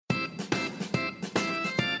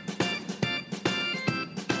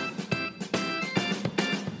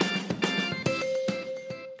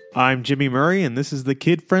I'm Jimmy Murray, and this is the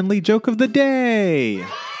kid-friendly joke of the day.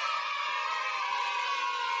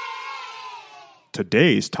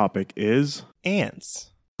 Today's topic is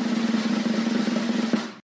ants.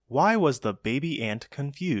 Why was the baby ant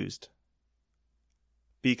confused?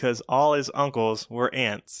 Because all his uncles were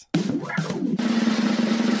ants.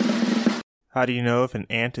 How do you know if an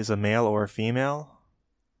ant is a male or a female?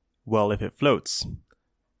 Well, if it floats,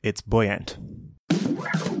 it's buoyant.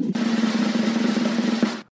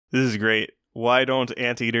 This is great. Why don't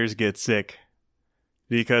anteaters get sick?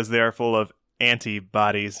 Because they are full of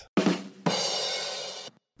antibodies.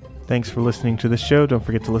 Thanks for listening to this show. Don't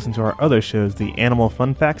forget to listen to our other shows, the Animal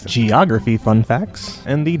Fun Facts, Geography Fun Facts,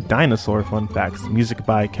 and the Dinosaur Fun Facts. Music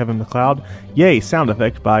by Kevin MacLeod. Yay, sound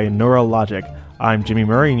effect by Neurologic. I'm Jimmy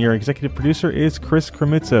Murray, and your executive producer is Chris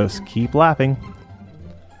Kremitzos. Keep laughing.